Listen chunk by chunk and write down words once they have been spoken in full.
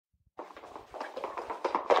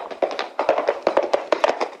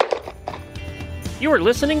You are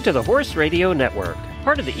listening to the Horse Radio Network,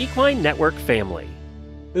 part of the Equine Network family.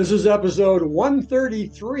 This is episode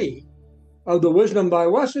 133 of the Wisdom by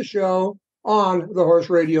Wessa show on the Horse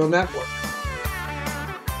Radio Network.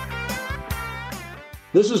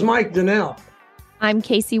 This is Mike Donnell. I'm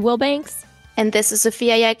Casey Wilbanks. And this is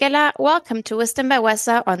Sofia Yagela. Welcome to Wisdom by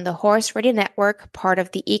Wessa on the Horse Radio Network, part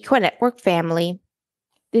of the Equine Network family.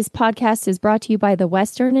 This podcast is brought to you by the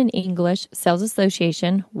Western and English Sales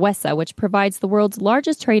Association, WESA, which provides the world's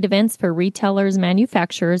largest trade events for retailers,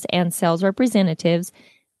 manufacturers, and sales representatives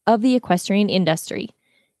of the equestrian industry.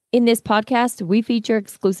 In this podcast, we feature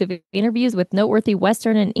exclusive interviews with noteworthy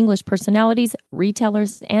Western and English personalities,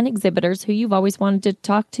 retailers, and exhibitors who you've always wanted to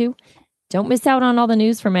talk to. Don't miss out on all the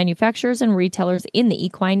news from manufacturers and retailers in the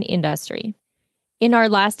equine industry. In our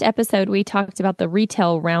last episode, we talked about the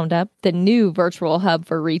Retail Roundup, the new virtual hub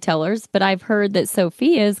for retailers, but I've heard that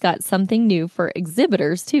Sophia's got something new for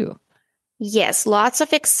exhibitors too. Yes, lots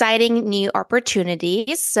of exciting new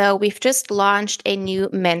opportunities. So we've just launched a new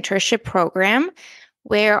mentorship program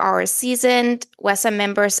where our seasoned WESA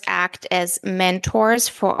members act as mentors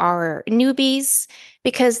for our newbies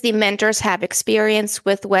because the mentors have experience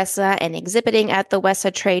with WESA and exhibiting at the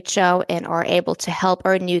WESA trade show and are able to help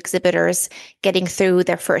our new exhibitors getting through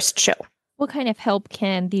their first show. What kind of help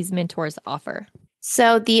can these mentors offer?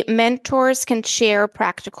 So the mentors can share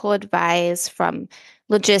practical advice from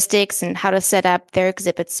logistics and how to set up their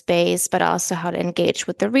exhibit space, but also how to engage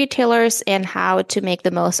with the retailers and how to make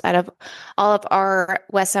the most out of all of our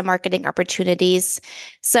WESA marketing opportunities.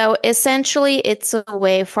 So essentially, it's a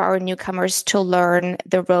way for our newcomers to learn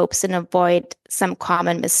the ropes and avoid some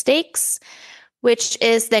common mistakes, which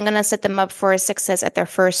is then going to set them up for success at their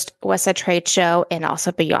first WESA trade show and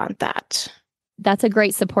also beyond that. That's a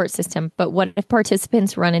great support system, but what if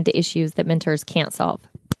participants run into issues that mentors can't solve?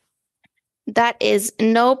 That is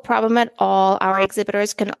no problem at all. Our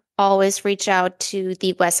exhibitors can always reach out to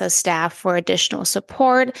the WESA staff for additional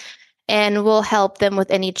support, and we'll help them with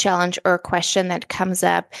any challenge or question that comes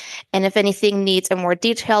up. And if anything needs a more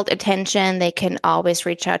detailed attention, they can always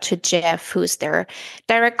reach out to Jeff, who's their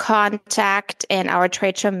direct contact and our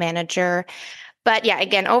trade show manager. But yeah,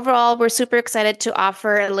 again, overall, we're super excited to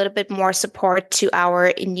offer a little bit more support to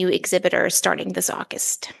our new exhibitors starting this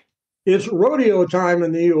August. It's rodeo time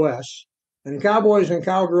in the U.S., and cowboys and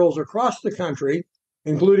cowgirls across the country,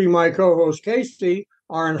 including my co-host Casey,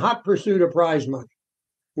 are in hot pursuit of prize money.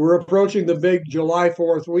 We're approaching the big July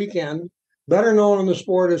 4th weekend, better known in the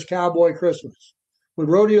sport as Cowboy Christmas, with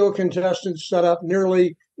rodeo contestants set up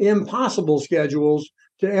nearly impossible schedules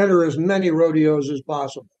to enter as many rodeos as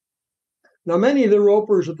possible. Now, many of the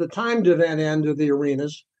ropers at the timed event end of the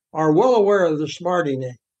arenas are well aware of the Smarty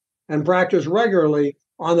name and practice regularly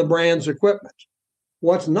on the brand's equipment.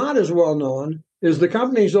 What's not as well known is the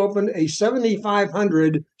company's opened a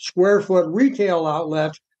 7,500 square foot retail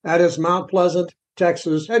outlet at its Mount Pleasant,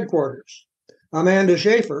 Texas headquarters. Amanda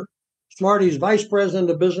Schaefer, Smarty's Vice President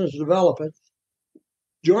of Business Development,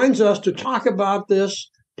 joins us to talk about this,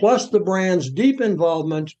 plus the brand's deep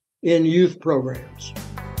involvement in youth programs.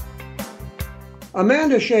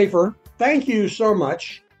 Amanda Schaefer, thank you so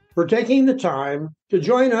much for taking the time to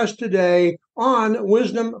join us today on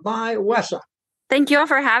Wisdom by WESA. Thank you all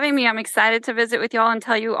for having me. I'm excited to visit with you all and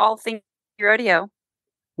tell you all things rodeo.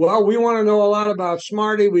 Well, we want to know a lot about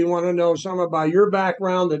Smarty. We want to know some about your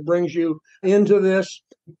background that brings you into this.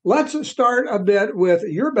 Let's start a bit with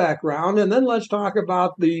your background, and then let's talk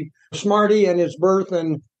about the Smarty and its birth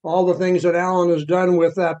and all the things that Alan has done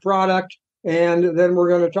with that product. And then we're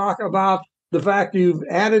going to talk about the fact you've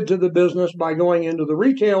added to the business by going into the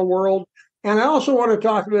retail world. And I also want to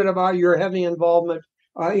talk a bit about your heavy involvement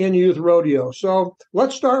in youth rodeo. So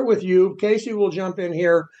let's start with you. Casey will jump in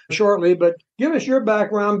here shortly, but give us your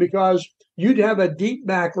background because you'd have a deep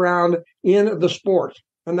background in the sport,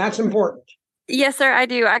 and that's important. Yes, sir, I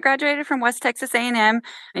do. I graduated from West Texas A&M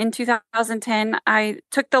in 2010. I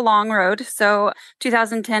took the long road, so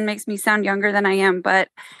 2010 makes me sound younger than I am, but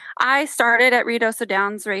I started at Ruidoso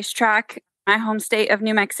Downs Racetrack, my home state of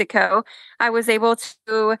New Mexico. I was able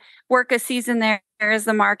to work a season there as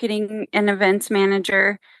the marketing and events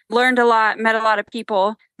manager, learned a lot, met a lot of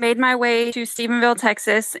people, made my way to Stephenville,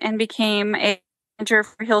 Texas, and became a manager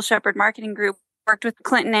for Hill Shepherd Marketing Group. Worked with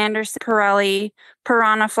Clinton Anderson, Pirelli,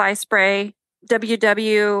 Piranha Fly Spray,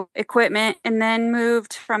 WW Equipment, and then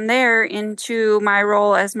moved from there into my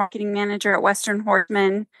role as marketing manager at Western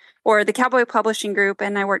Horseman, or the Cowboy Publishing Group,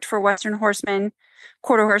 and I worked for Western Horseman,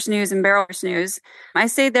 Quarter Horse News, and Barrel Horse News. I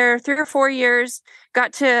stayed there 3 or 4 years,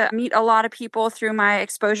 got to meet a lot of people through my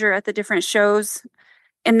exposure at the different shows,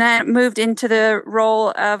 and then moved into the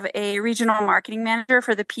role of a regional marketing manager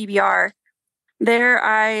for the PBR. There,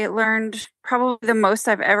 I learned probably the most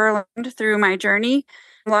I've ever learned through my journey.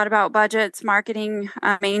 A lot about budgets, marketing,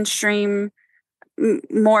 mainstream,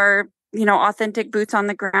 more, authentic boots on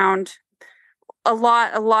the ground. A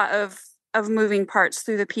lot of moving parts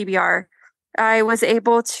through the PBR. I was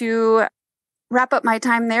able to wrap up my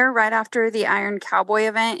time there right after the Iron Cowboy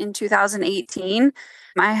event in 2018.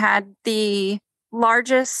 I had the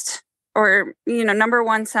largest or, number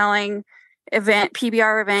one selling event,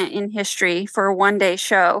 PBR event in history for a one-day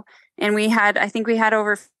show. And I think we had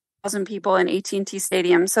over 1,000 people in AT&T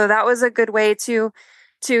Stadium. So that was a good way to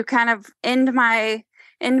kind of end my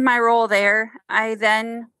role there. I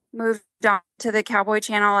then moved on to the Cowboy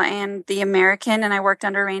Channel and the American, and I worked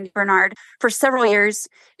under Randy Bernard for several years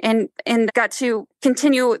and got to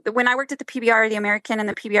continue. When I worked at the PBR, the American and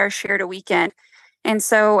the PBR shared a weekend. And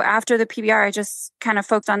so after the PBR, I just kind of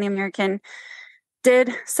focused on the American,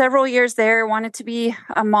 did several years there, wanted to be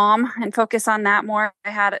a mom and focus on that more.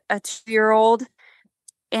 I had a 2-year-old.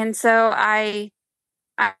 And so I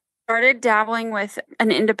started dabbling with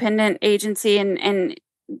an independent agency and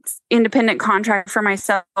independent contract for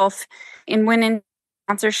myself and went in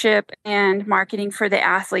sponsorship and marketing for the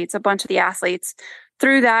athletes, a bunch of the athletes.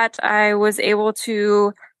 Through that, I was able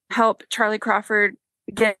to help Charlie Crawford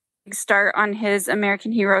get a start on his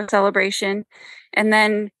American Hero celebration. And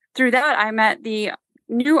then through that, I met the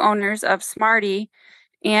new owners of Smarty,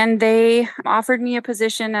 and they offered me a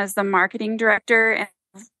position as the marketing director. And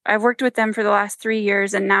I've worked with them for the last 3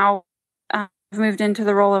 years, and now I've moved into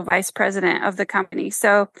the role of vice president of the company.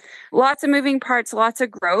 So lots of moving parts, lots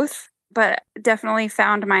of growth, but definitely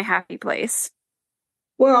found my happy place.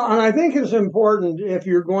 Well, and I think it's important if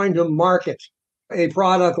you're going to market a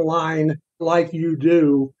product line like you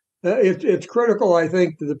do, it's critical, I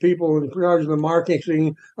think, that the people in charge of the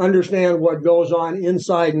marketing understand what goes on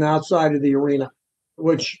inside and outside of the arena,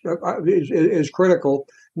 which is critical.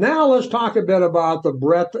 Now let's talk a bit about the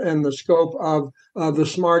breadth and the scope of the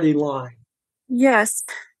Smarty line. Yes.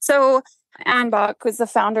 So Ann Bach was the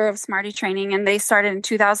founder of Smarty Training, and they started in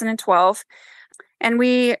 2012. And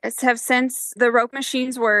we have since, the rope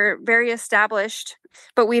machines were very established,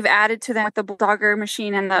 but we've added to them with the Bulldogger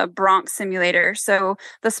machine and the Bronc simulator. So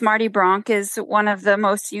the Smarty Bronc is one of the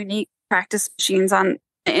most unique practice machines in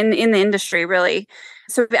the industry, really.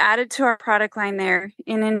 So we've added to our product line there.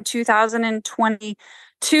 And in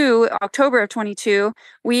 2022, October of 22,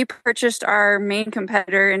 we purchased our main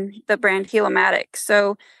competitor in the brand Helomatic.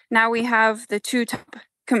 So now we have the two top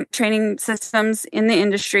training systems in the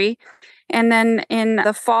industry. And then in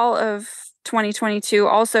the fall of 2022,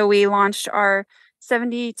 also we launched our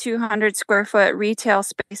 7,200 square foot retail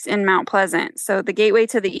space in Mount Pleasant. So the gateway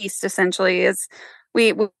to the east essentially is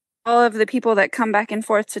we all of the people that come back and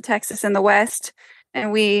forth to Texas in the West,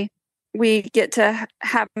 and we get to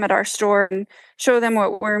have them at our store and show them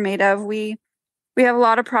what we're made of. We have a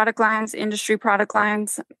lot of product lines, industry product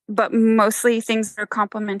lines, but mostly things that are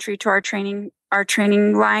complementary to our training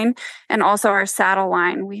line and also our saddle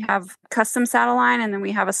line. We have custom saddle line, and then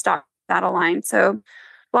we have a stock saddle line. So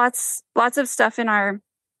lots of stuff in our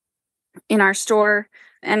store,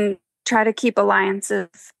 and try to keep alliances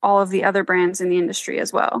with all of the other brands in the industry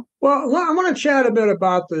as well. Well, I want to chat a bit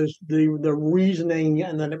about the reasoning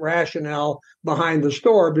and the rationale behind the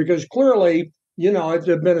store, because clearly, it's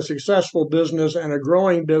been a successful business and a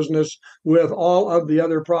growing business with all of the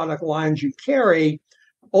other product lines you carry.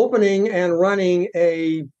 Opening and running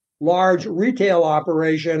a large retail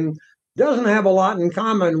operation doesn't have a lot in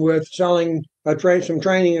common with selling some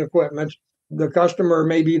training equipment. The customer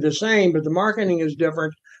may be the same, but the marketing is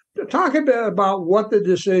different. Talk a bit about what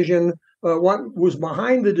was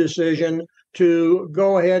behind the decision to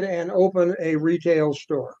go ahead and open a retail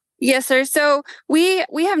store. Yes, sir. So we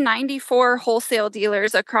have 94 wholesale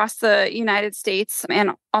dealers across the United States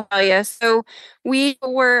and Australia. So we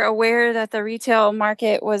were aware that the retail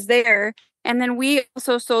market was there. And then we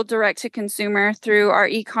also sold direct to consumer through our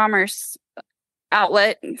e-commerce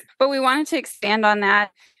outlet. But we wanted to expand on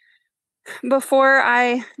that. Before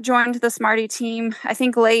I joined the Smarty team, I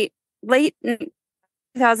think late in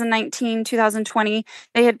 2019, 2020,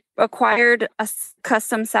 they had acquired a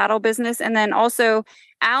custom saddle business. And then also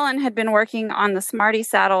Alan had been working on the Smarty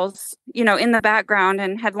saddles, in the background,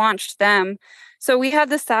 and had launched them. So we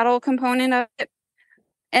had the saddle component of it.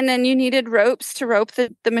 And then you needed ropes to rope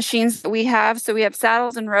the machines that we have. So we have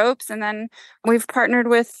saddles and ropes. And then we've partnered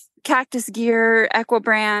with Cactus Gear,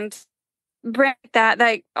 Equibrand, brand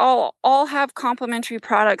that all have complementary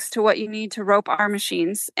products to what you need to rope our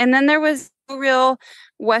machines. And then there was real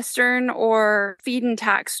Western or feed and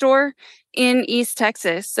tack store in East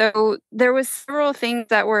Texas. So there was several things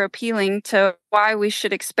that were appealing to why we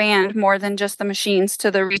should expand more than just the machines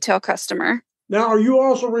to the retail customer. Now, are you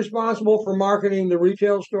also responsible for marketing the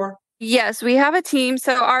retail store? Yes, we have a team.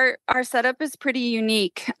 So our setup is pretty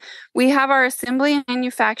unique. We have our assembly and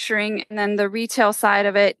manufacturing and then the retail side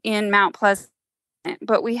of it in Mount Pleasant.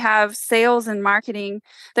 But we have sales and marketing.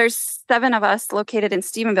 There's 7 of us located in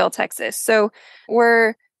Stephenville, Texas. So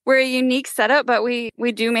we're a unique setup, but we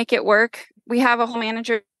do make it work. We have a whole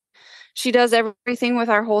manager. She does everything with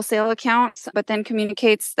our wholesale accounts, but then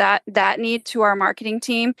communicates that need to our marketing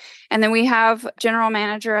team. And then we have general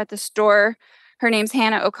manager at the store. Her name's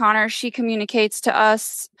Hannah O'Connor. She communicates to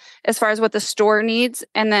us as far as what the store needs.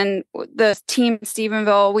 And then the team in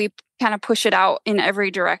Stephenville, we kind of push it out in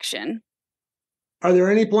every direction. Are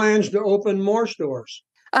there any plans to open more stores?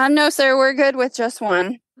 No, sir. We're good with just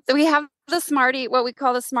one. So we have the Smarty, what we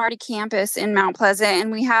call the Smarty campus in Mount Pleasant,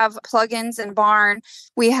 and we have plugins and barn.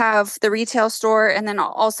 We have the retail store, and then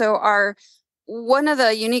also one of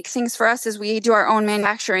the unique things for us is we do our own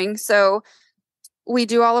manufacturing. So we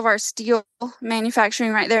do all of our steel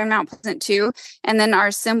manufacturing right there in Mount Pleasant too, and then our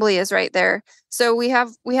assembly is right there. So we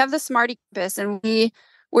have the Smarty campus, and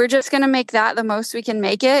we're just going to make that the most we can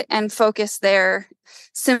make it and focus there.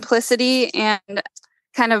 Simplicity and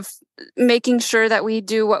kind of making sure that we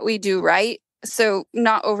do what we do right. So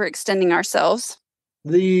not overextending ourselves.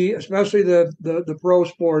 Especially the pro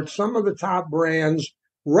sports, some of the top brands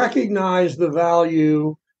recognize the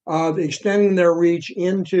value of extending their reach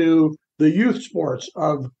into the youth sports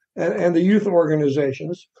and the youth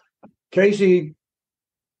organizations. Casey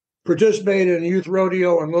participated in youth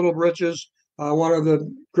rodeo in Little Britches, one of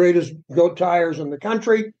the greatest goat tires in the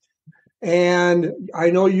country. And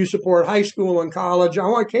I know you support high school and college. I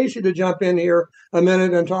want Casey to jump in here a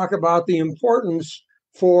minute and talk about the importance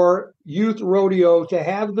for youth rodeo to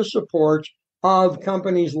have the support of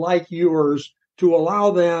companies like yours to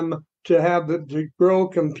allow them to grow,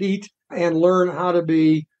 compete, and learn how to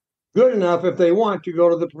be good enough if they want to go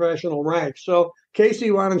to the professional ranks. So,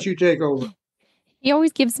 Casey, why don't you take over? He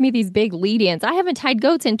always gives me these big lead-ins. I haven't tied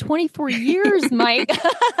goats in 24 years, Mike.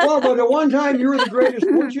 Well, but at one time you were the greatest.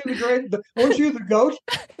 Weren't you weren't you the goat?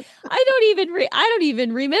 I don't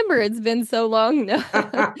even remember. It's been so long. No.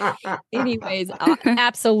 Anyways,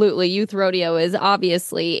 absolutely. Youth rodeo is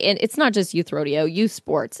obviously, and it's not just youth rodeo, youth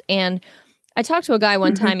sports. And I talked to a guy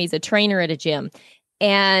one time. He's a trainer at a gym,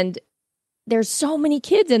 and there's so many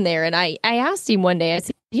kids in there. And I asked him one day, I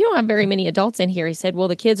said, you don't have very many adults in here. He said, well,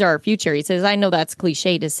 the kids are our future. He says, I know that's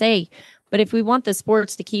cliche to say, but if we want the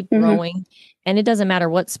sports to keep growing, and it doesn't matter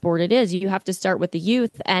what sport it is, you have to start with the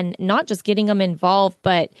youth and not just getting them involved,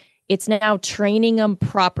 but it's now training them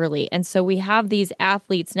properly. And so we have these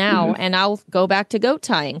athletes now, and I'll go back to goat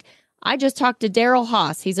tying. I just talked to Daryl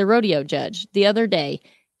Haas. He's a rodeo judge the other day,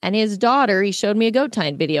 and his daughter, he showed me a goat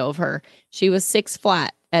tying video of her. She was 6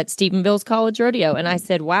 flat at Stephenville's College Rodeo. And I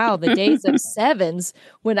said, wow, the days of 7s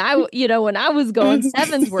when I was going,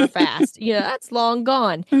 7s were fast. That's long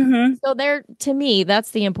gone. So to me,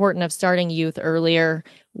 that's the importance of starting youth earlier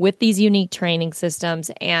with these unique training systems,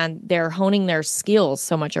 and they're honing their skills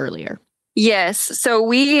so much earlier. Yes. So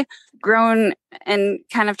we've grown and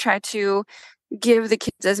kind of try to give the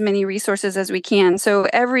kids as many resources as we can. So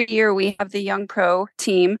every year we have the young pro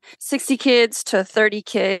team, 60 kids to 30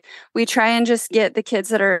 kids. We try and just get the kids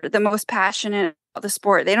that are the most passionate about the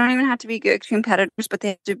sport. They don't even have to be good competitors, but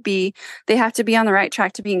they have to be on the right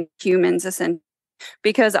track to being humans, essentially.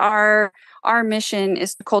 Because our mission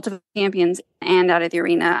is to cultivate champions and out of the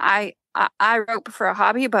arena. I rope for a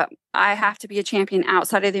hobby, but I have to be a champion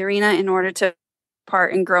outside of the arena in order to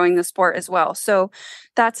part in growing the sport as well. So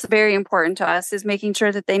that's very important to us, is making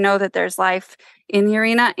sure that they know that there's life in the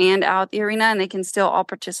arena and out the arena, and they can still all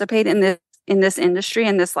participate in this industry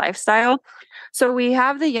and this lifestyle. So we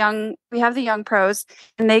have the young pros,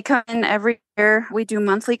 and they come in every year. We do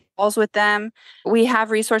monthly calls with them. We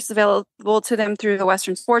have resources available to them through the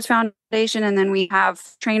Western Sports Foundation, and then we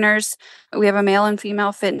have trainers. We have a male and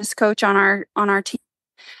female fitness coach on our team.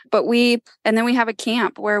 And then we have a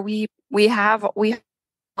camp where we have all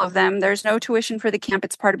of them. There's no tuition for the camp.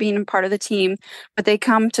 It's part of being a part of the team, but they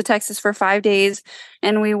come to Texas for 5 days,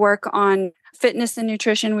 and we work on fitness and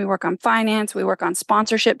nutrition. We work on finance. We work on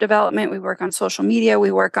sponsorship development. We work on social media.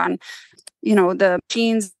 We work on, the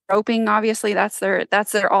machines, roping. Obviously, that's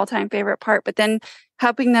their all-time favorite part. But then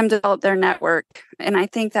helping them develop their network. And I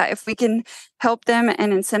think that if we can help them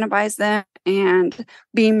and incentivize them and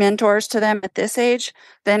be mentors to them at this age,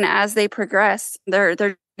 then as they progress, they're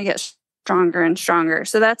going to get stronger and stronger.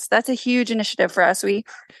 So that's a huge initiative for us. We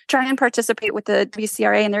try and participate with the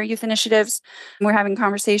WCRA and their youth initiatives. We're having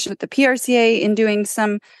conversations with the PRCA in doing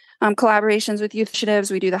some collaborations with youth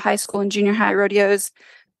initiatives. We do the high school and junior high rodeos.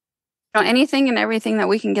 Anything and everything that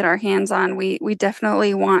we can get our hands on, we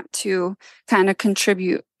definitely want to kind of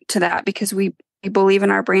contribute to that, because we believe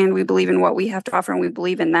in our brand, we believe in what we have to offer, and we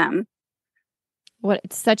believe in them.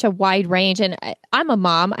 It's such a wide range. And I'm a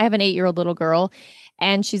mom. I have an 8-year-old little girl,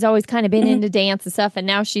 and she's always kind of been into dance and stuff. And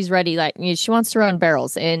now she's ready. Like, she wants to run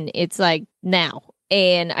barrels, and it's like now.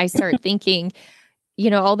 And I start thinking,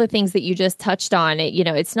 all the things that you just touched on,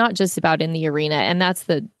 it's not just about in the arena. And that's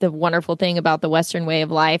the wonderful thing about the Western way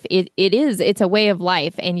of life. It's a way of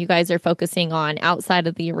life. And you guys are focusing on outside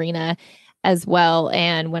of the arena as well.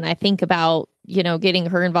 And when I think about, getting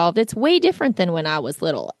her involved, it's way different than when I was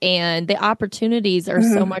little. And the opportunities are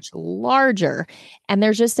so much larger. And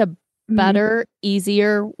there's just a better,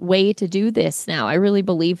 easier way to do this now. I really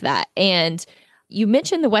believe that. And you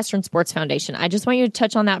mentioned the Western Sports Foundation. I just want you to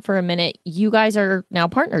touch on that for a minute. You guys are now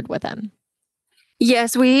partnered with them.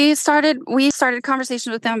 Yes, we started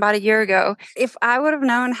conversations with them about a year ago. If I would have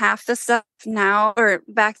known half the stuff now or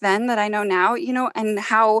back then that I know now, and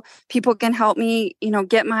how people can help me,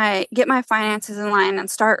 get my finances in line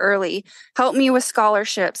and start early, help me with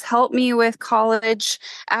scholarships, help me with college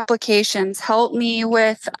applications, help me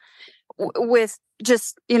with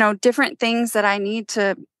just, different things that I need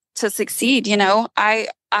to succeed. I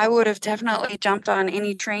would have definitely jumped on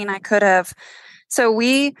any train I could have. So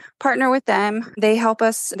we partner with them. They help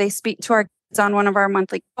us. They speak to our kids on one of our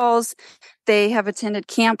monthly calls. They have attended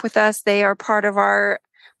camp with us. They are part of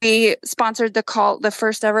we sponsored the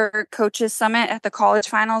first ever coaches summit at the college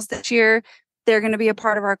finals this year. They're going to be a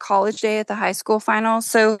part of our college day at the high school finals.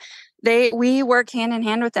 So we work hand in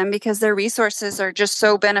hand with them because their resources are just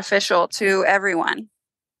so beneficial to everyone.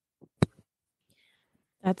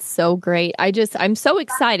 That's so great. I'm so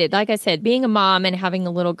excited. Like I said, being a mom and having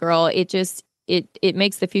a little girl, it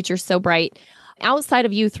makes the future so bright. Outside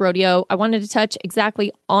of youth rodeo, I wanted to touch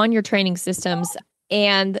exactly on your training systems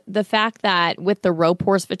and the fact that with the rope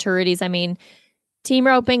horse fraternities, team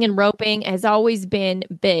roping and roping has always been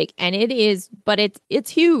big, and it's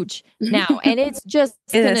huge now, and it's just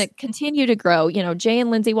going to continue to grow. Jay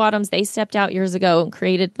and Lindsay Wadhams, they stepped out years ago and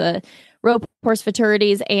created the rope horse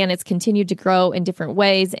fraternities, and it's continued to grow in different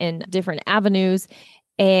ways and different avenues.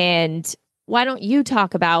 And why don't you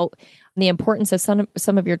talk about the importance of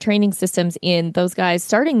some of your training systems in those guys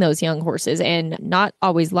starting those young horses, and not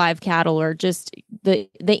always live cattle, or just the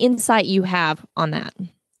insight you have on that?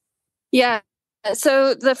 Yeah.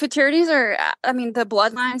 So the fraternities are, the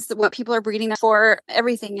bloodlines, what people are breeding for,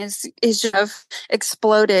 everything is just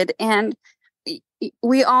exploded. And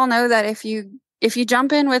we all know that if you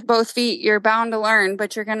jump in with both feet, you're bound to learn,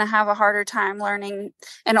 but you're going to have a harder time learning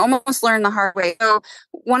and almost learn the hard way. So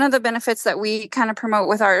one of the benefits that we kind of promote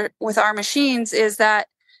with our machines is that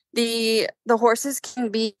the horses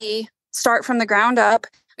can start from the ground up.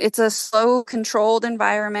 It's a slow, controlled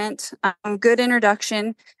environment, good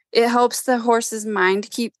introduction. It helps the horse's mind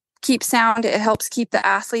keep sound. It helps keep the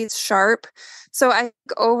athletes sharp. So I think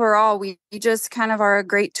overall, we just kind of are a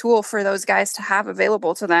great tool for those guys to have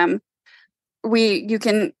available to them. You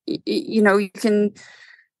can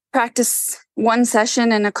practice one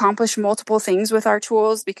session and accomplish multiple things with our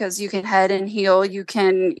tools, because you can head and heel, you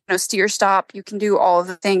can steer stop, you can do all of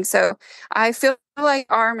the things. So I feel like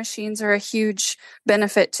our machines are a huge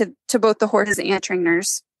benefit to both the horses and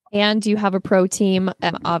trainers. And you have a pro team.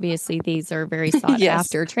 Obviously, these are very sought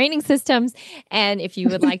after training systems. And if you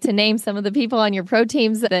would like to name some of the people on your pro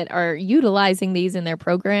teams that are utilizing these in their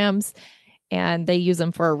programs, and they use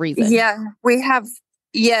them for a reason. Yeah, we have,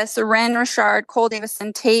 Ren Richard, Cole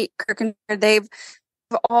Davison, Tate Kirkender. They've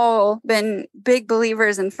all been big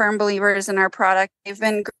believers and firm believers in our product. They've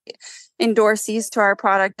been great endorsees to our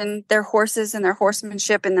product, and their horses and their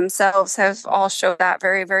horsemanship in themselves have all showed that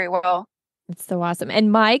very, very well. It's so awesome.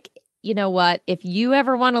 And Mike, you know what? If you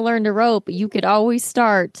ever want to learn to rope, you could always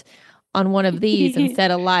start on one of these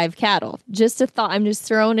instead of live cattle. Just a thought. I'm just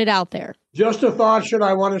throwing it out there. Just a thought. Should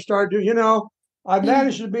I want to start doing, I've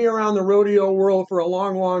managed to be around the rodeo world for a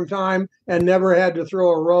long, long time and never had to throw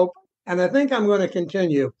a rope. And I think I'm going to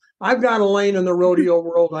continue. I've got a lane in the rodeo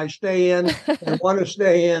world I stay in and want to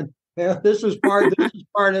stay in. Yeah, this is part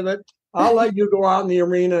of it. I'll let you go out in the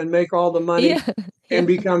arena and make all the money and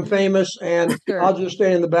become famous, and I'll just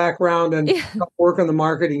stay in the background and work on the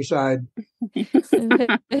marketing side.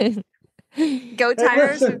 Go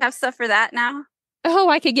Tigers! We have stuff for that now. Oh,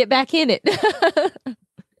 I could get back in it.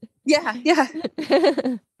 Yeah.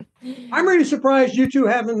 I'm really surprised you two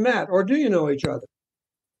haven't met, or do you know each other?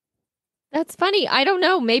 That's funny. I don't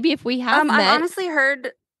know. Maybe if we have met. I've honestly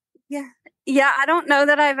heard, yeah. Yeah, I don't know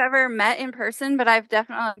that I've ever met in person, but I've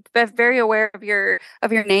definitely been very aware of your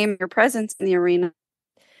name, your presence in the arena.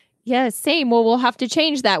 Yeah, same. Well, we'll have to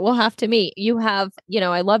change that. We'll have to meet. You have,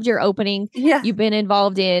 I loved your opening. Yeah. You've been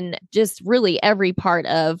involved in just really every part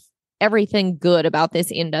of everything good about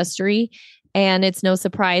this industry. And it's no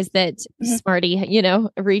surprise that Smarty,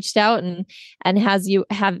 reached out and have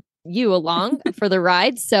you along for the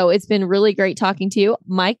ride. So it's been really great talking to you.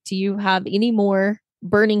 Mike, do you have any more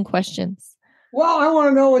burning questions? Well, I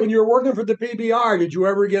want to know, when you're working for the PBR, did you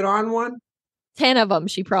ever get on one? 10 of them,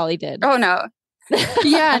 she probably did. Oh, no.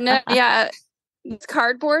 Yeah. It's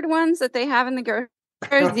cardboard ones that they have in the grocery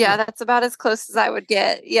stores. Yeah, that's about as close as I would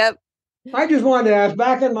get. Yep. I just wanted to ask,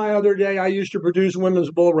 back in my other day, I used to produce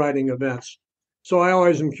women's bull riding events. So I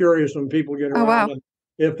always am curious when people get around and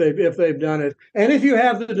if they've done it. And if you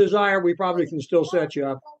have the desire, we probably can still set you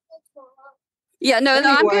up. Yeah, no,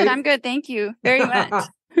 I'm good. Thank you very much.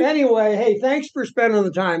 Anyway, hey, thanks for spending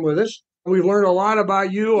the time with us. We've learned a lot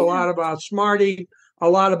about you, a lot about Smarty, a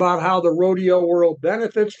lot about how the rodeo world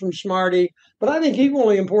benefits from Smarty. But I think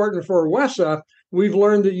equally important for WESA, we've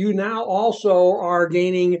learned that you now also are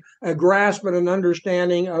gaining a grasp and an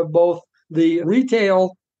understanding of both the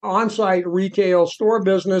retail, on-site retail store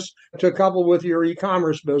business to couple with your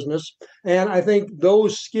e-commerce business. And I think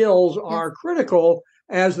those skills are critical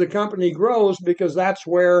as the company grows, because that's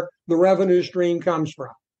where the revenue stream comes from.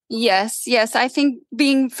 Yes. I think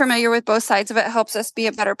being familiar with both sides of it helps us be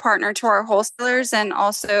a better partner to our wholesalers and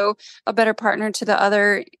also a better partner to the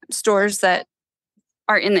other stores that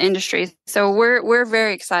are in the industry. So we're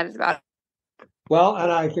very excited about it. Well,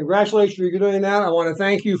 and I congratulate you for doing that. I want to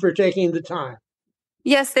thank you for taking the time.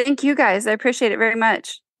 Yes, thank you guys. I appreciate it very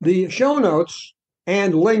much. The show notes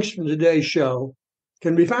and links from today's show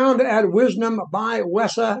can be found at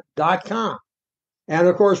wisdombywesa.com. And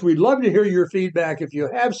of course, we'd love to hear your feedback. If you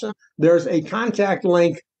have some, there's a contact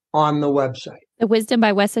link on the website. The Wisdom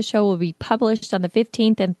by WESA show will be published on the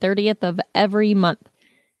 15th and 30th of every month.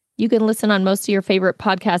 You can listen on most of your favorite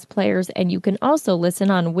podcast players, and you can also listen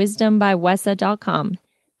on wisdombywesa.com.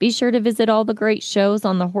 Be sure to visit all the great shows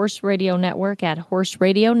on the Horse Radio Network at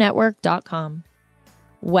horseradionetwork.com.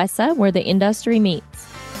 WESA, where the industry meets.